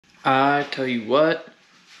I tell you what,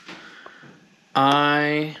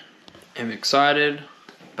 I am excited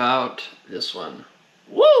about this one.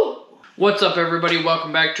 Woo! What's up, everybody?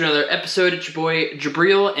 Welcome back to another episode. It's your boy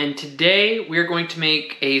Jabril, and today we're going to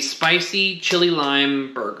make a spicy chili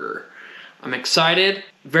lime burger. I'm excited,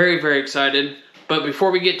 very, very excited. But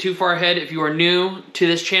before we get too far ahead, if you are new to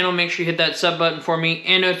this channel, make sure you hit that sub button for me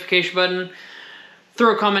and notification button.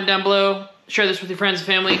 Throw a comment down below. Share this with your friends and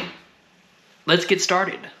family. Let's get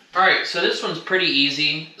started. Alright, so this one's pretty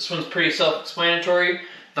easy. This one's pretty self-explanatory.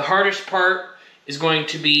 The hardest part is going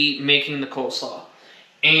to be making the coleslaw.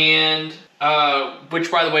 And,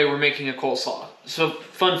 which by the way, we're making a coleslaw. So,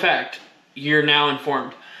 fun fact, you're now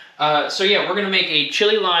informed. So yeah, we're going to make a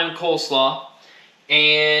chili lime coleslaw.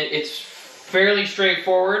 And it's fairly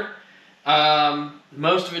straightforward.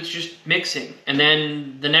 Most of it's just mixing. And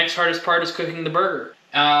then the next hardest part is cooking the burger.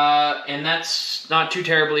 And that's not too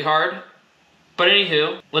terribly hard. But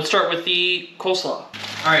anywho, let's start with the coleslaw.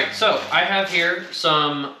 Alright, so I have here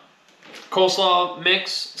some coleslaw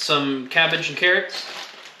mix, some cabbage and carrots.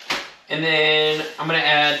 And then I'm going to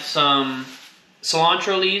add some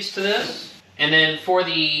cilantro leaves to this. And then for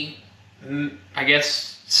the, I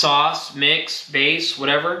guess, sauce, mix, base,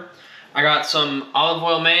 whatever, I got some olive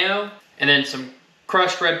oil mayo and then some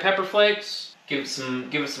crushed red pepper flakes. Give it some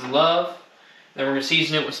love. Then we're going to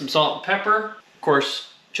season it with some salt and pepper. Of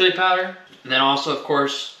course, chili powder. And then also, of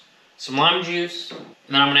course, some lime juice. And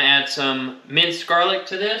then I'm going to add some minced garlic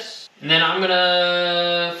to this. And then I'm going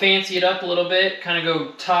to fancy it up a little bit, kind of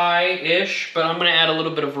go Thai-ish, but I'm going to add a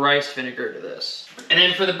little bit of rice vinegar to this. And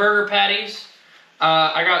then for the burger patties,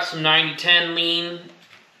 I got some 90-10 lean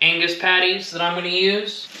Angus patties that I'm going to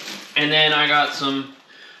use. And then I got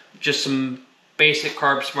just some basic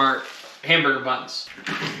Carb Smart hamburger buns.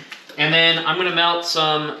 And then I'm going to melt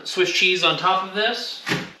some Swiss cheese on top of this.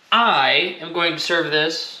 I am going to serve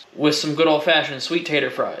this with some good old-fashioned sweet tater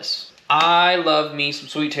fries. I love me some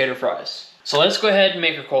sweet tater fries. So let's go ahead and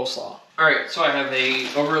make a coleslaw. Alright, so I have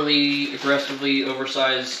a overly, aggressively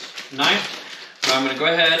oversized knife. So I'm going to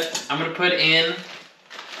go ahead, I'm going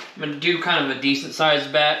to do kind of a decent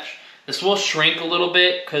sized batch. This will shrink a little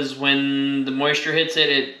bit because when the moisture hits it,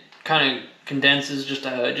 it kind of condenses just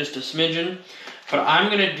a smidgen. But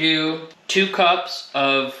I'm going to do 2 cups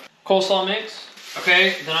of coleslaw mix.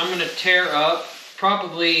 Okay, then I'm going to tear up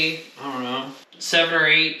probably, I don't know, 7 or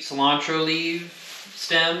 8 cilantro leaf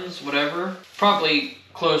stems, whatever. Probably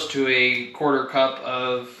close to a 1/4 cup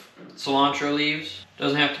of cilantro leaves.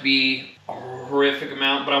 Doesn't have to be a horrific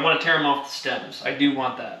amount, but I want to tear them off the stems. I do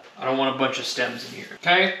want that. I don't want a bunch of stems in here.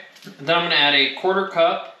 Okay, then I'm going to add a 1/4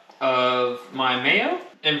 cup of my mayo.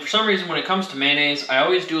 And for some reason, when it comes to mayonnaise, I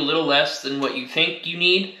always do a little less than what you think you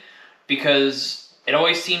need because it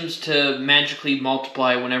always seems to magically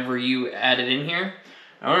multiply whenever you add it in here.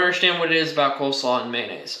 I don't understand what it is about coleslaw and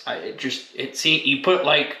mayonnaise. You put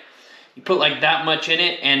like that much in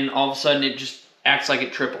it, and all of a sudden it just acts like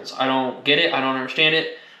it triples. I don't get it. I don't understand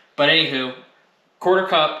it. But anywho, 1/4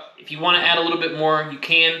 cup. If you want to add a little bit more, you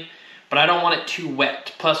can. But I don't want it too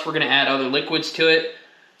wet. Plus, we're going to add other liquids to it,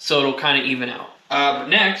 so it'll kind of even out. But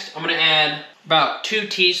next, I'm going to add about 2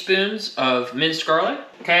 teaspoons of minced garlic.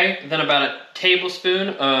 Okay, then about a tablespoon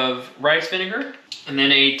of rice vinegar. And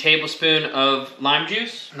then a tablespoon of lime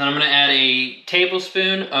juice. And then I'm going to add a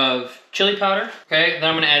tablespoon of chili powder. Okay, then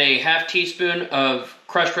I'm going to add a 1/2 teaspoon of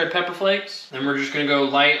crushed red pepper flakes. Then we're just going to go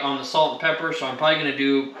light on the salt and pepper. So I'm probably going to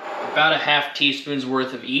do about a 1/2 teaspoon's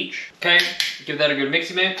worth of each. Okay, give that a good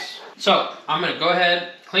mixy mix. So I'm going to go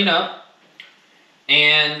ahead, clean up,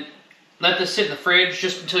 and let this sit in the fridge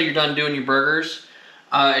just until you're done doing your burgers.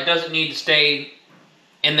 It doesn't need to stay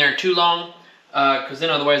in there too long, because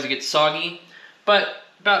then otherwise it gets soggy. But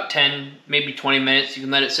about 10, maybe 20 minutes, you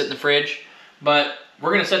can let it sit in the fridge. But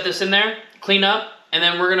we're going to set this in there, clean up, and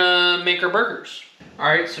then we're going to make our burgers.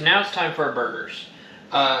 Alright, so now it's time for our burgers.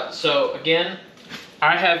 So again,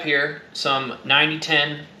 I have here some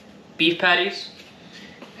 90-10 beef patties.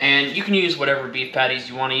 And you can use whatever beef patties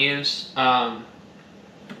you want to use.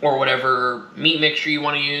 Or whatever meat mixture you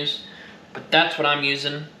want to use. But that's what I'm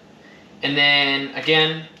using. And then,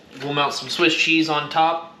 again, we'll melt some Swiss cheese on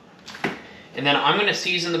top. And then I'm going to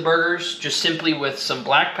season the burgers just simply with some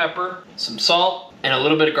black pepper, some salt, and a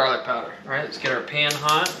little bit of garlic powder. Alright, let's get our pan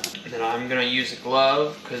hot. And then I'm going to use a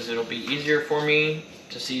glove because it'll be easier for me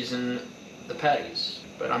to season the patties.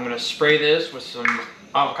 But I'm going to spray this with some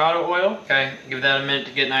avocado oil. Okay, give that a minute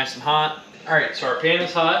to get nice and hot. Alright, so our pan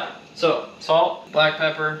is hot. So, salt, black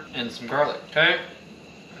pepper, and some garlic. Okay?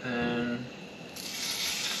 And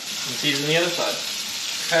season the other side.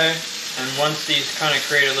 Okay? And once these kind of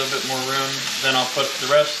create a little bit more room, then I'll put the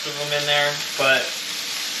rest of them in there. But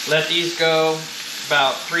Let these go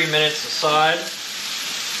about 3 minutes aside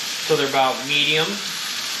till they're about medium.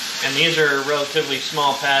 And these are relatively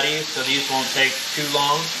small patties, so these won't take too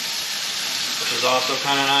long, which is also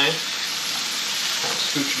kind of nice. Kind of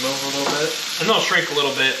scooch them over a little bit. And they'll shrink a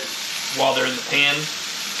little bit while they're in the pan,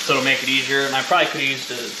 so it'll make it easier. And I probably could have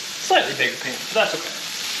used a slightly bigger pan, but that's okay.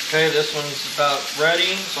 Okay, this one's about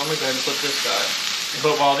ready, so I'm gonna go ahead and flip this guy.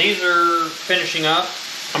 But while these are finishing up,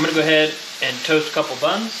 I'm gonna go ahead and toast a couple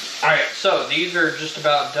buns. All right, so these are just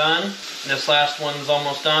about done. This last one's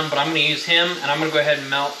almost done, but I'm gonna use him, and I'm gonna go ahead and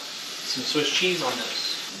melt some Swiss cheese on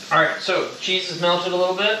this. All right, so cheese is melted a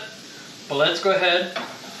little bit, but let's go ahead,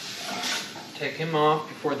 take him off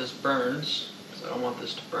before this burns, because I don't want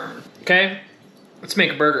this to burn. Okay, let's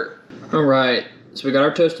make a burger. All right, so we got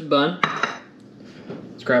our toasted bun.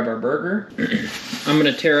 Let's grab our burger. I'm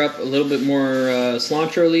gonna tear up a little bit more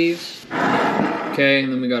cilantro leaves. Okay,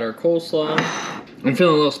 and then we got our coleslaw. I'm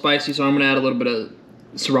feeling a little spicy, so I'm gonna add a little bit of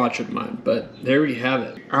sriracha to mine, but there you have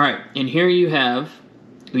it. All right, and here you have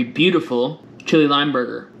the beautiful chili lime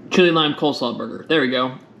burger. Chili lime coleslaw burger. There we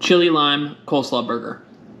go. Chili lime coleslaw burger.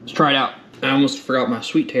 Let's try it out. I almost forgot my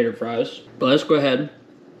sweet tater fries, but let's go ahead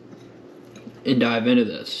and dive into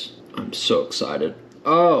this. I'm so excited.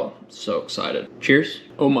 Oh, so excited. Cheers.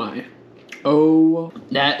 Oh my. Oh,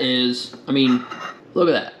 that is, I mean, look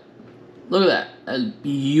at that. Look at that. That's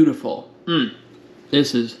beautiful.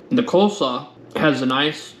 This is, the coleslaw has a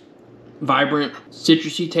nice, vibrant,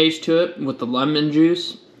 citrusy taste to it with the lemon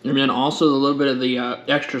juice. And then also a little bit of the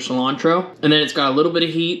extra cilantro. And then it's got a little bit of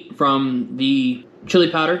heat from the chili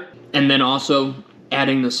powder. And then also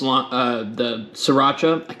adding the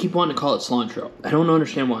sriracha. I keep wanting to call it cilantro. I don't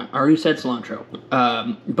understand why. I already said cilantro.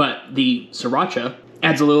 But the sriracha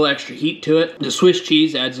adds a little extra heat to it. The Swiss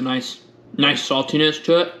cheese adds a nice saltiness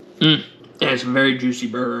to it. And it's a very juicy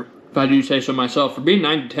burger, if I do say so myself. For being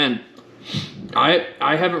 9 to 10, I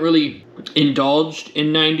haven't really indulged in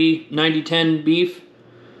 90-10 beef.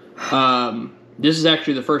 This is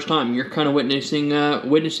actually the first time. You're kind of witnessing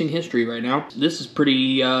history right now. This is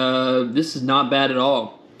pretty, this is not bad at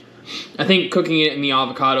all. I think cooking it in the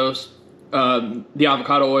avocados, the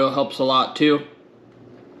avocado oil helps a lot too.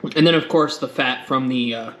 And then of course the fat from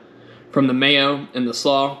the mayo and the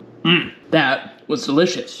slaw. That was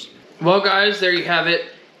delicious. Well guys, there you have it.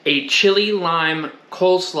 A chili lime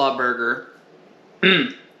coleslaw burger.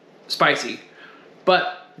 Spicy.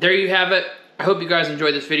 But there you have it. I hope you guys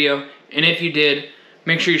enjoyed this video. And if you did,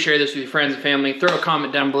 make sure you share this with your friends and family. Throw a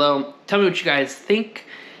comment down below. Tell me what you guys think.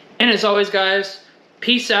 And as always, guys,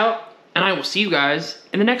 peace out. And I will see you guys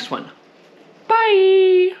in the next one.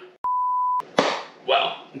 Bye.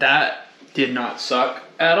 Well, that did not suck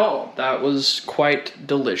at all. That was quite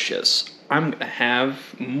delicious. I'm gonna have,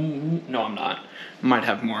 no I'm not. I might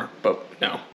have more, but no.